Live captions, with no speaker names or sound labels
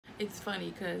It's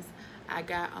funny because I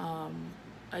got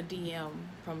a DM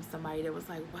from somebody that was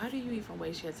like, why do you even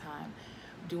waste your time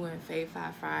doing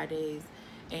FAV Fridays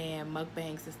and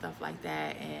mukbangs and stuff like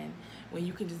that, and when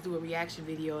you can just do a reaction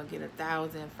video and get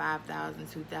 1,000, 5,000,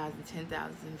 2,000,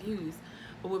 10,000 views.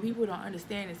 But what people don't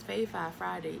understand is FAV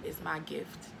Friday is my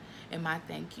gift and my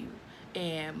thank you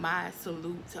and my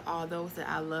salute to all those that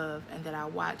I love and that I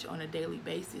watch on a daily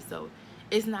basis. So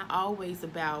it's not always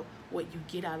about what you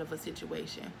get out of a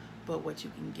situation, but what you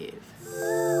can give.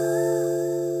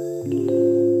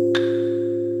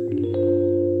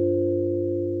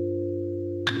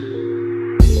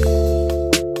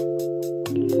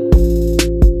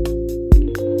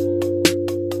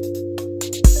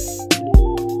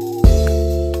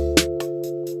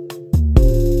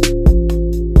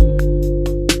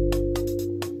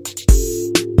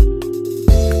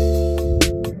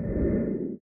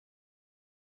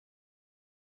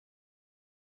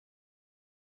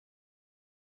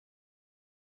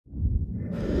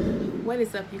 What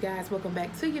is up, you guys? Welcome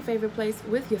back to your favorite place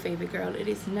with your favorite girl. It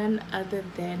is none other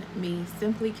than me,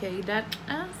 Simply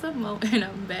K.Simone, and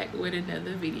I'm back with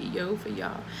another video for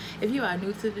y'all. If you are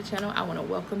new to the channel, I want to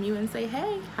welcome you and say,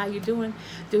 hey, how you doing?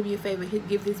 Do me a favor,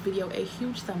 give this video a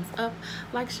huge thumbs up,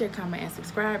 like, share, comment, and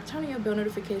subscribe. Turn on your bell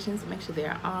notifications, make sure they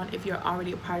are on. If you're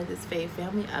already a part of this FAV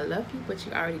family, I love you, but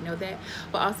you already know that.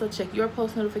 But also check your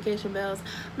post notification bells,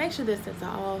 make sure they're set to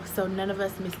all, so none of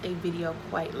us miss a video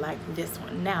quite like this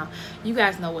one. Now, you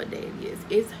guys know what day it is.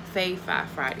 It's FAV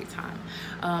Friday time.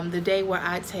 The day where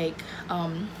I take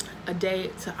a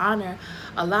day to honor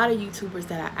a lot of YouTubers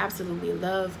that I absolutely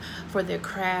love for their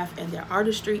craft and their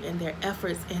artistry and their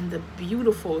efforts and the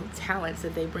beautiful talents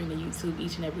that they bring to YouTube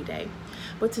each and every day.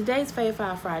 But today's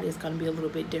FAV Friday is going to be a little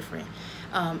bit different.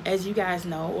 As you guys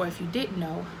know, or if you didn't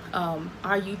know,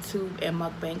 our YouTube and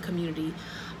mukbang community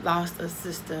lost a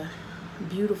sister,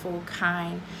 beautiful,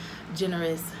 kind,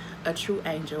 generous, a true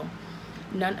angel,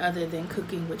 none other than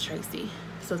Cooking with Tracy.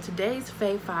 So today's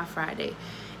FAV Friday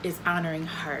is honoring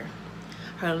her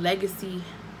legacy,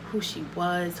 who she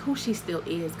was, who she still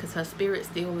is, because her spirit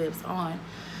still lives on.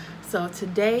 So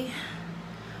today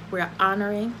we're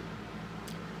honoring,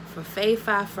 for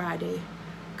FAV Friday,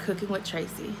 Cooking with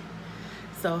Tracy.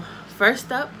 So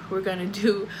first up, we're gonna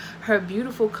do her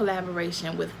beautiful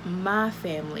collaboration with my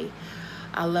family.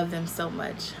 I love them so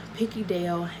much, Picky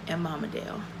Dale and Mama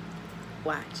Dale.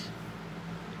 Watch.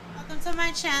 Welcome to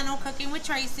my channel, Cooking with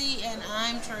Tracy, and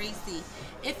I'm Tracy.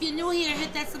 If you're new here,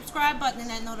 hit that subscribe button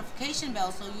and that notification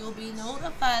bell so you'll be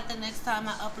notified the next time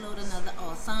I upload another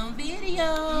awesome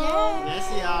video. Yes,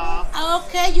 y'all.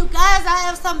 Okay, you guys, I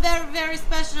have some very, very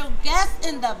special guests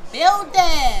in the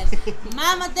building.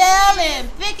 Mama Dale and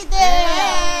Picky Dale.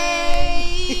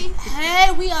 Hey.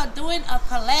 Hey, we are doing a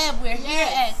collab. We're here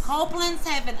at Copeland's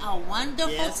having a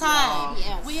wonderful time.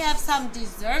 Yes. We have some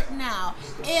dessert now.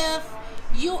 If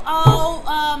you all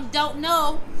don't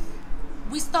know,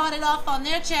 we started off on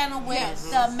their channel with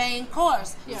the main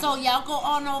course. So y'all go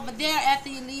on over there after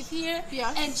you leave here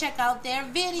and check out their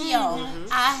video.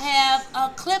 I have a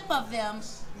clip of them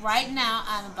right now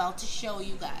I'm about to show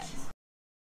you guys.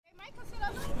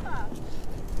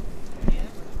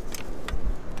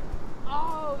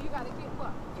 Oh, you gotta get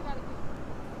what? You gotta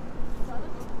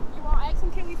get. You want to ask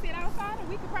them, can we sit outside? And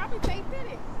we could probably take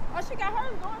it. Oh, she got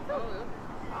hers going too.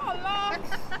 Oh, Lord.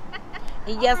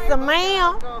 Yes,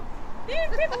 ma'am. These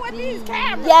people with these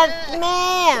cameras. Yes,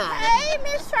 ma'am. Hey,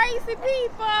 Miss Tracy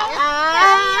people.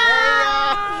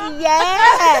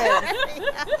 Yes.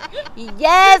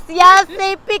 Yes, y'all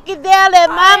see Picky Dale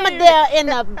and Mama Dale in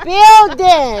the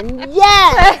building.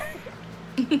 Yes.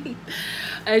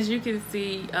 As you can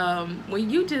see, when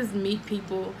you just meet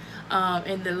people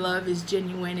and the love is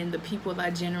genuine and the people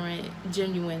are genuine,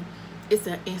 it's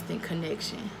an instant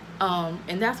connection.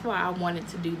 And that's why I wanted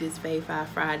to do this FAV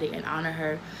Friday and honor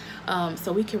her,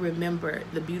 so we can remember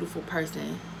the beautiful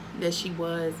person that she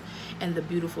was and the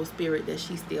beautiful spirit that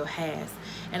she still has.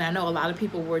 And I know a lot of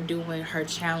people were doing her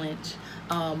challenge,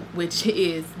 which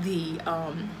is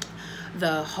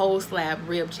the whole slab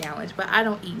rib challenge, but I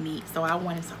don't eat meat, so I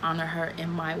wanted to honor her in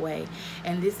my way.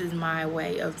 And this is my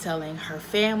way of telling her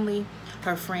family,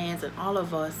 her friends, and all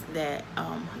of us that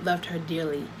loved her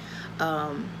dearly,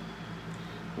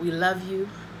 we love you,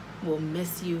 we'll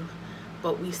miss you,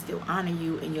 but we still honor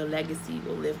you, and your legacy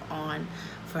will live on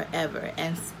forever.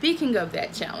 And speaking of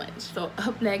that challenge, so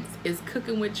up next is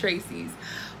Cooking with Tracy's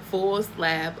full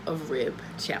slab of rib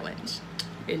challenge.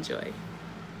 Enjoy.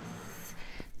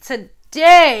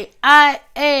 Today I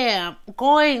am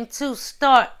going to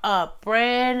start a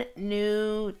brand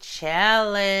new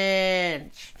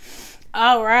challenge.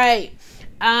 All right.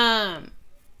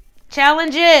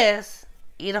 challenge is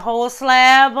eat a whole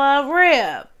slab of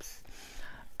ribs.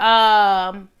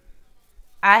 I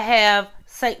have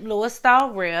St. Louis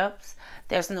style ribs.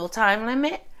 There's no time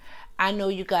limit. I know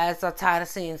you guys are tired of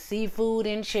seeing seafood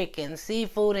and chicken,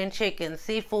 seafood and chicken,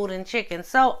 seafood and chicken.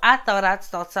 So I thought I'd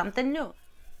start something new.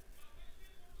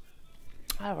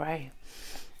 All right.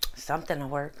 Something to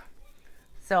work.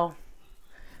 So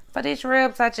for these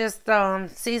ribs, I just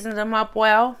seasoned them up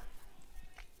well.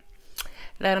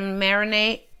 Let them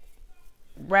marinate.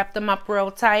 Wrap them up real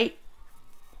tight.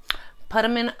 Put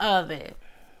them in the oven.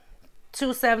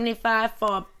 275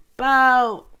 for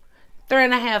about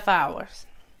 3.5 hours.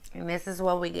 And this is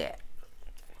what we get.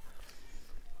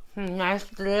 Nice,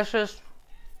 delicious,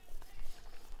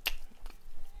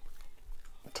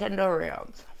 tender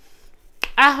ribs.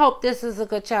 I hope this is a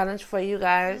good challenge for you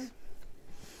guys.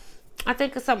 I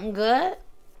think it's something good.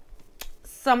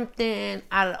 Something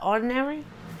out of the ordinary.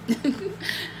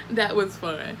 That was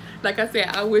fun. Like I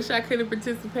said, I wish I could have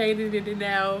participated in it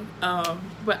now.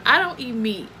 But I don't eat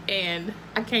meat and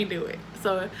I can't do it.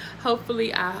 So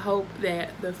hopefully, I hope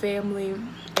that the family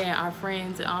and our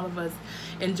friends and all of us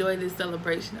enjoy this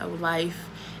celebration of life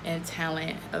and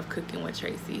talent of cooking with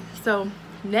Tracy. So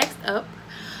next up,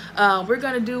 we're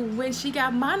gonna do when she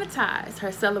got monetized,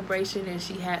 her celebration, and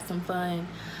she had some fun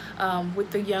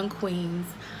with the young queens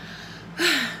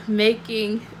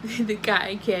making the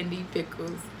cotton candy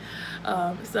pickles.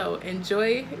 So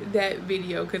enjoy that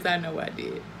video because I know I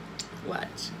did.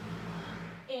 Watch.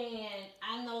 And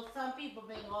I know some people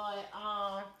been going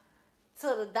to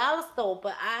the dollar store,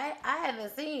 but I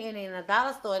haven't seen any in the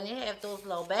dollar store, and they have those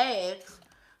little bags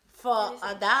for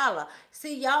 $1.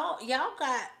 See, y'all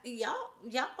gonna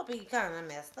be kind of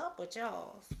messed up with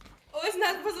y'all. Oh, it's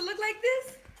not supposed to look like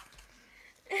this?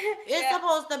 It's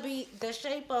supposed to be the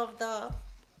shape of the.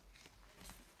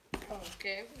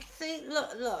 Okay. See,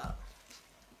 look.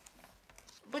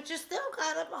 But you still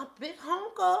got a big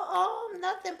hunk of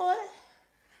nothing but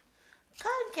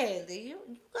cotton candy. You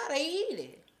gotta eat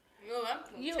it. No,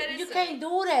 You can't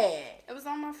do that. It was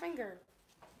on my finger.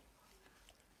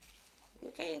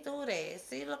 You can't do that.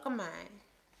 See, look at mine.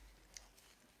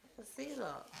 See,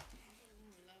 look.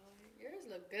 Yours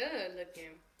look good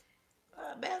looking.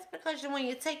 That's because when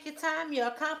you take your time, you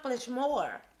accomplish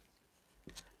more.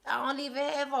 I don't even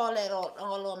have all that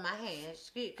all on my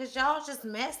hands because y'all just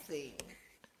messy.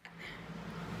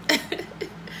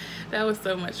 That was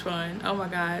so much fun. Oh my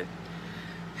God.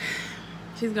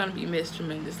 She's gonna be missed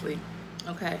tremendously.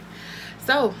 Okay,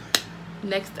 so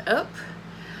next up,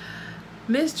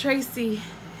 Miss Tracy,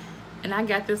 and I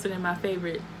got this one in my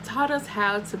favorite, taught us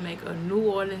how to make a New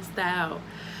Orleans style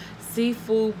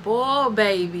seafood boil,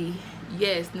 baby.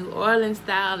 Yes, New Orleans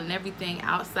style and everything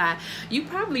outside. You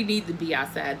probably need to be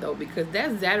outside though, because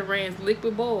that's Zatarain's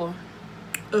liquid boil.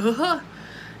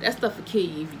 That stuff will kill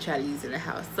you if you try to use it in the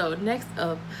house. So next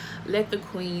up, let the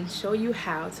queen show you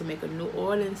how to make a New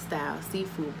Orleans style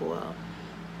seafood boil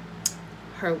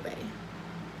her way.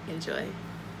 Enjoy.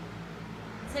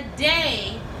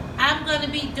 Today, I'm going to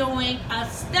be doing a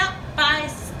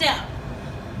step-by-step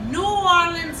New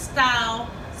Orleans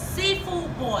style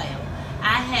seafood boil.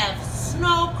 I have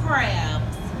snow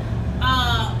crabs,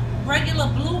 regular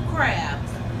blue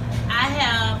crabs. I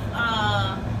have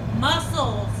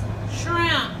mussels,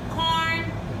 shrimp,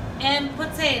 corn, and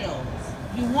potatoes.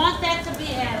 You want that to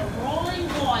be at a rolling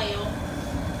boil,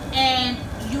 and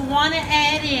you want to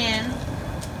add in,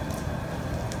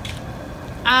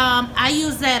 I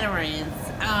use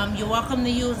Zatarain's. You're welcome to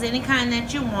use any kind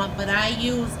that you want, but I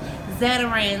use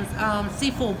Zatarain's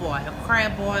seafood boil,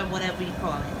 crab boil, whatever you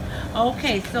call it.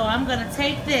 Okay, so I'm going to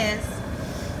take this,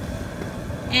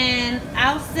 and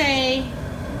I'll say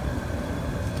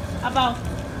about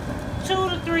 2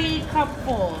 to 3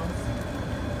 cupfuls,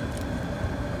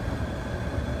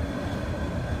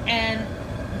 and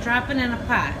drop it in a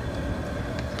pot.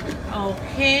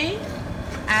 Okay,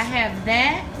 I have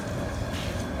that.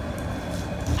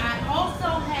 I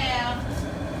also have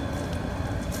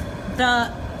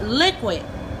the liquid,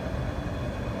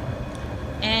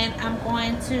 and I'm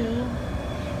going to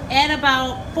add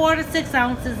about 4 to 6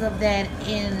 ounces of that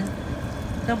in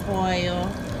the boil.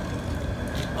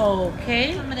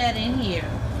 Okay, some of that in here.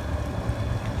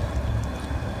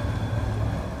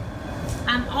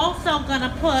 I'm also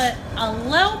gonna put a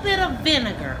little bit of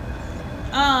vinegar,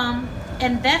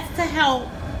 and that's to help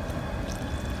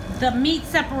the meat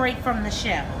separate from the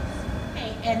shells.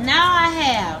 Okay, and now I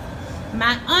have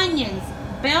my onions,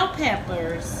 bell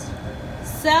peppers,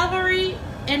 celery,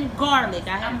 and garlic.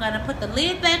 I'm gonna put the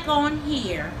lid back on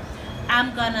here.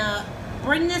 I'm gonna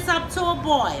bring this up to a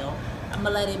boil. I'm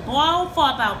gonna let it boil for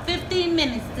about 15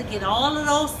 minutes to get all of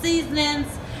those seasonings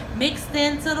mixed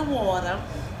into the water,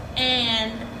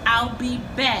 and I'll be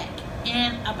back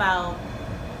in about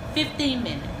 15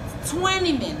 minutes,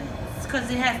 20 minutes,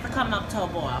 because it has to come up to a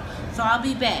boil. So I'll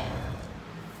be back.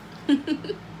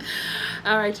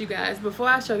 Alright, you guys, before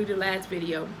I show you the last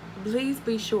video, please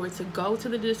be sure to go to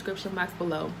the description box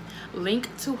below, link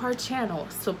to her channel,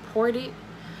 support it,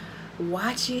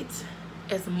 watch it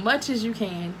as much as you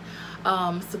can,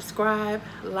 subscribe,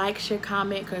 like, share,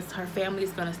 comment, because her family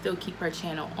is going to still keep her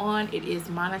channel on. It is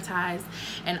monetized.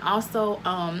 And also,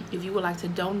 if you would like to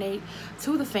donate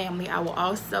to the family, I will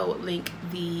also link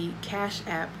the Cash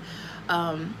App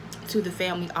to the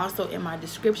family also in my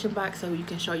description box, so you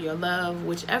can show your love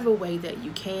whichever way that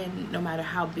you can, no matter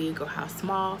how big or how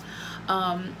small.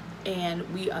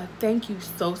 And we thank you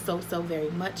so very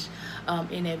much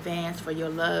in advance for your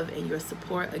love and your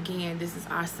support. Again, this is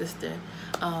our sister,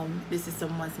 this is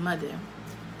someone's mother,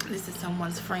 this is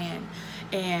someone's friend,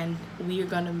 and we are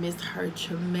gonna miss her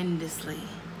tremendously.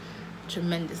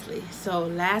 So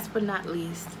last but not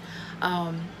least,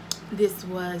 this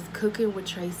was Cooking with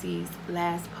Tracy's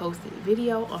last posted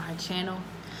video on her channel,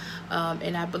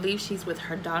 and I believe she's with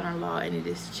her daughter-in-law, and it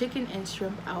is chicken and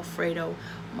shrimp Alfredo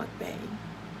mukbang.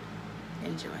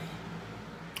 Enjoy.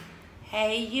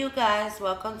 Hey you guys,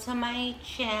 welcome to my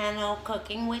channel,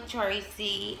 Cooking with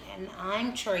Tracy, and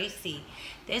I'm Tracy.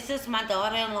 This is my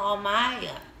daughter-in-law,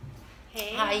 Maya.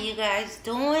 Hey. How you guys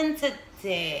doing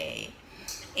today?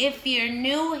 If you're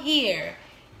new here,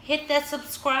 hit that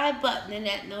subscribe button and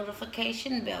that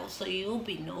notification bell so you'll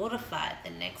be notified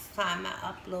the next time I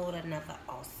upload another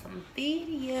awesome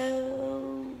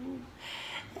video.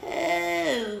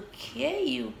 Okay,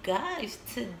 you guys,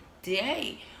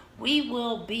 today we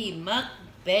will be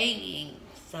mukbanging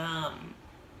some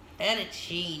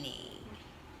fettuccine,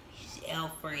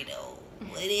 Alfredo,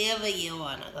 whatever you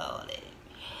want to call it.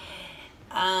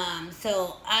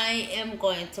 So I am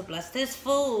going to bless this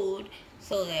food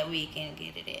so that we can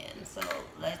get it in. So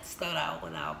let's start out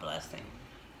with our blessing.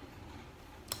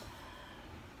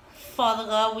 Father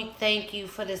God, we thank you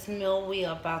for this meal we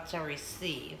are about to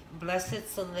receive. Bless it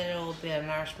so that it will be a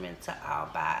nourishment to our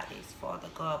bodies. Father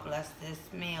God, bless this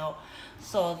meal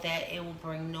so that it will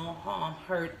bring no harm,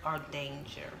 hurt, or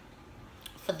danger.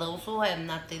 For those who have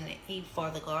nothing to eat,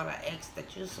 Father God, I ask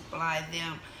that you supply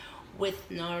them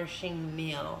with nourishing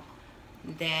meal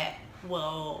that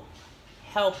will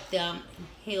help them and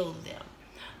heal them.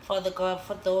 Father God,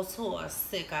 for those who are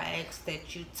sick, I ask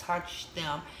that you touch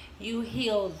them, you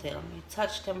heal them, you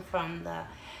touch them from the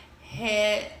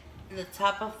head, the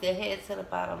top of their head to the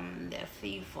bottom of their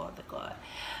feet, Father God.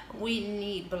 We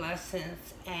need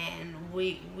blessings, and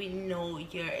we know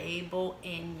you're able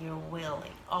and you're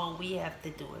willing. All we have to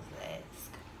do is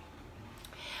ask.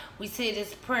 We say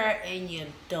this prayer in your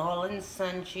darling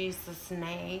son Jesus'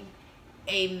 name.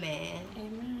 Amen.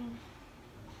 Amen.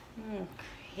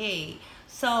 Okay,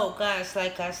 so guys,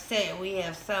 like I said, we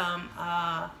have some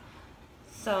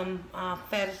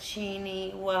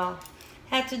fettuccine. Well,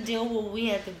 had to deal with what we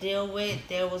had to deal with.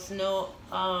 There was no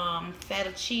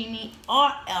fettuccine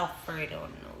or Alfredo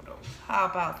noodles. How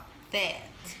about that?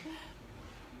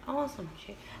 I want some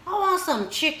chicken. I want some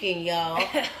chicken, y'all.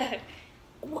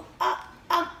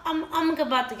 I'm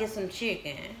about to get some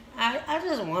chicken. I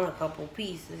just want a couple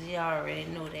pieces. You already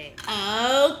know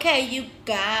that. Okay, you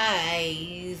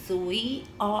guys, we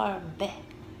are back.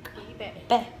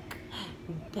 Back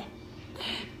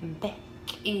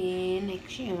in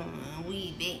action.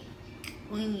 We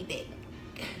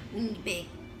back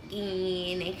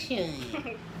in action.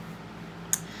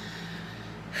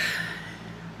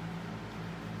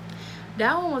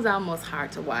 That one was almost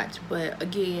hard to watch, but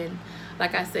again,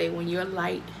 like I say, when your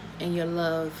light and your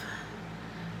love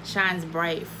shines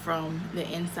bright from the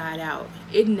inside out,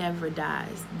 it never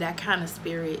dies. That kind of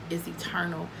spirit is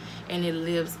eternal, and it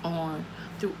lives on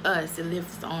through us. It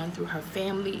lives on through her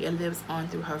family. It lives on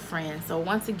through her friends. So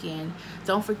once again,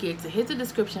 don't forget to hit the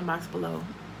description box below,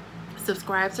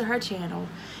 subscribe to her channel.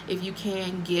 If you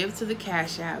can, give to the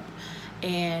Cash App,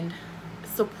 and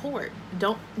support.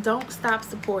 Don't stop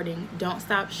supporting. Don't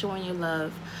stop showing your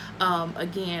love.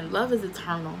 Again, love is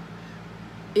eternal.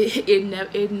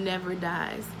 It never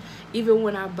dies. Even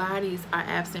when our bodies are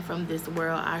absent from this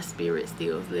world, our spirit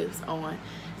still lives on.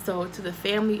 So to the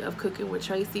family of Cooking with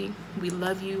Tracy, we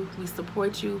love you, we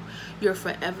support you, you're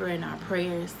forever in our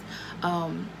prayers.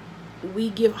 We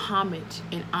give homage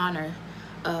and honor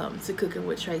to Cooking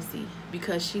with Tracy,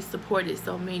 because she supported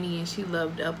so many and she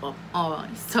loved up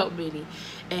on so many,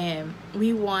 and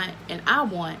we want, and I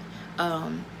want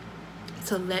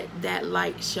to let that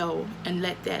light show and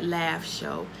let that laugh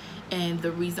show and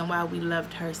the reason why we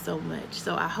loved her so much.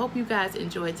 So I hope you guys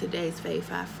enjoyed today's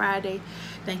FAV Friday.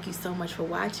 Thank you so much for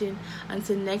watching.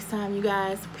 Until next time, you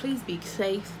guys, please be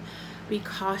safe, be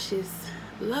cautious,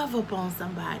 love up on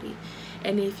somebody.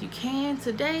 And if you can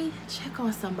today, check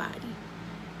on somebody.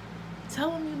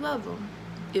 Tell them you love them.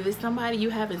 If it's somebody you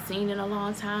haven't seen in a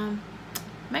long time,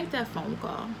 make that phone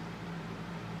call.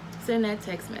 Send that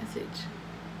text message.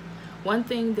 One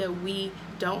thing that we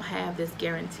don't have that's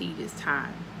guaranteed is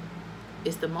time.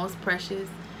 It's the most precious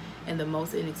and the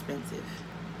most inexpensive.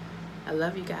 I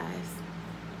love you guys.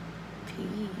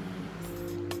 Peace.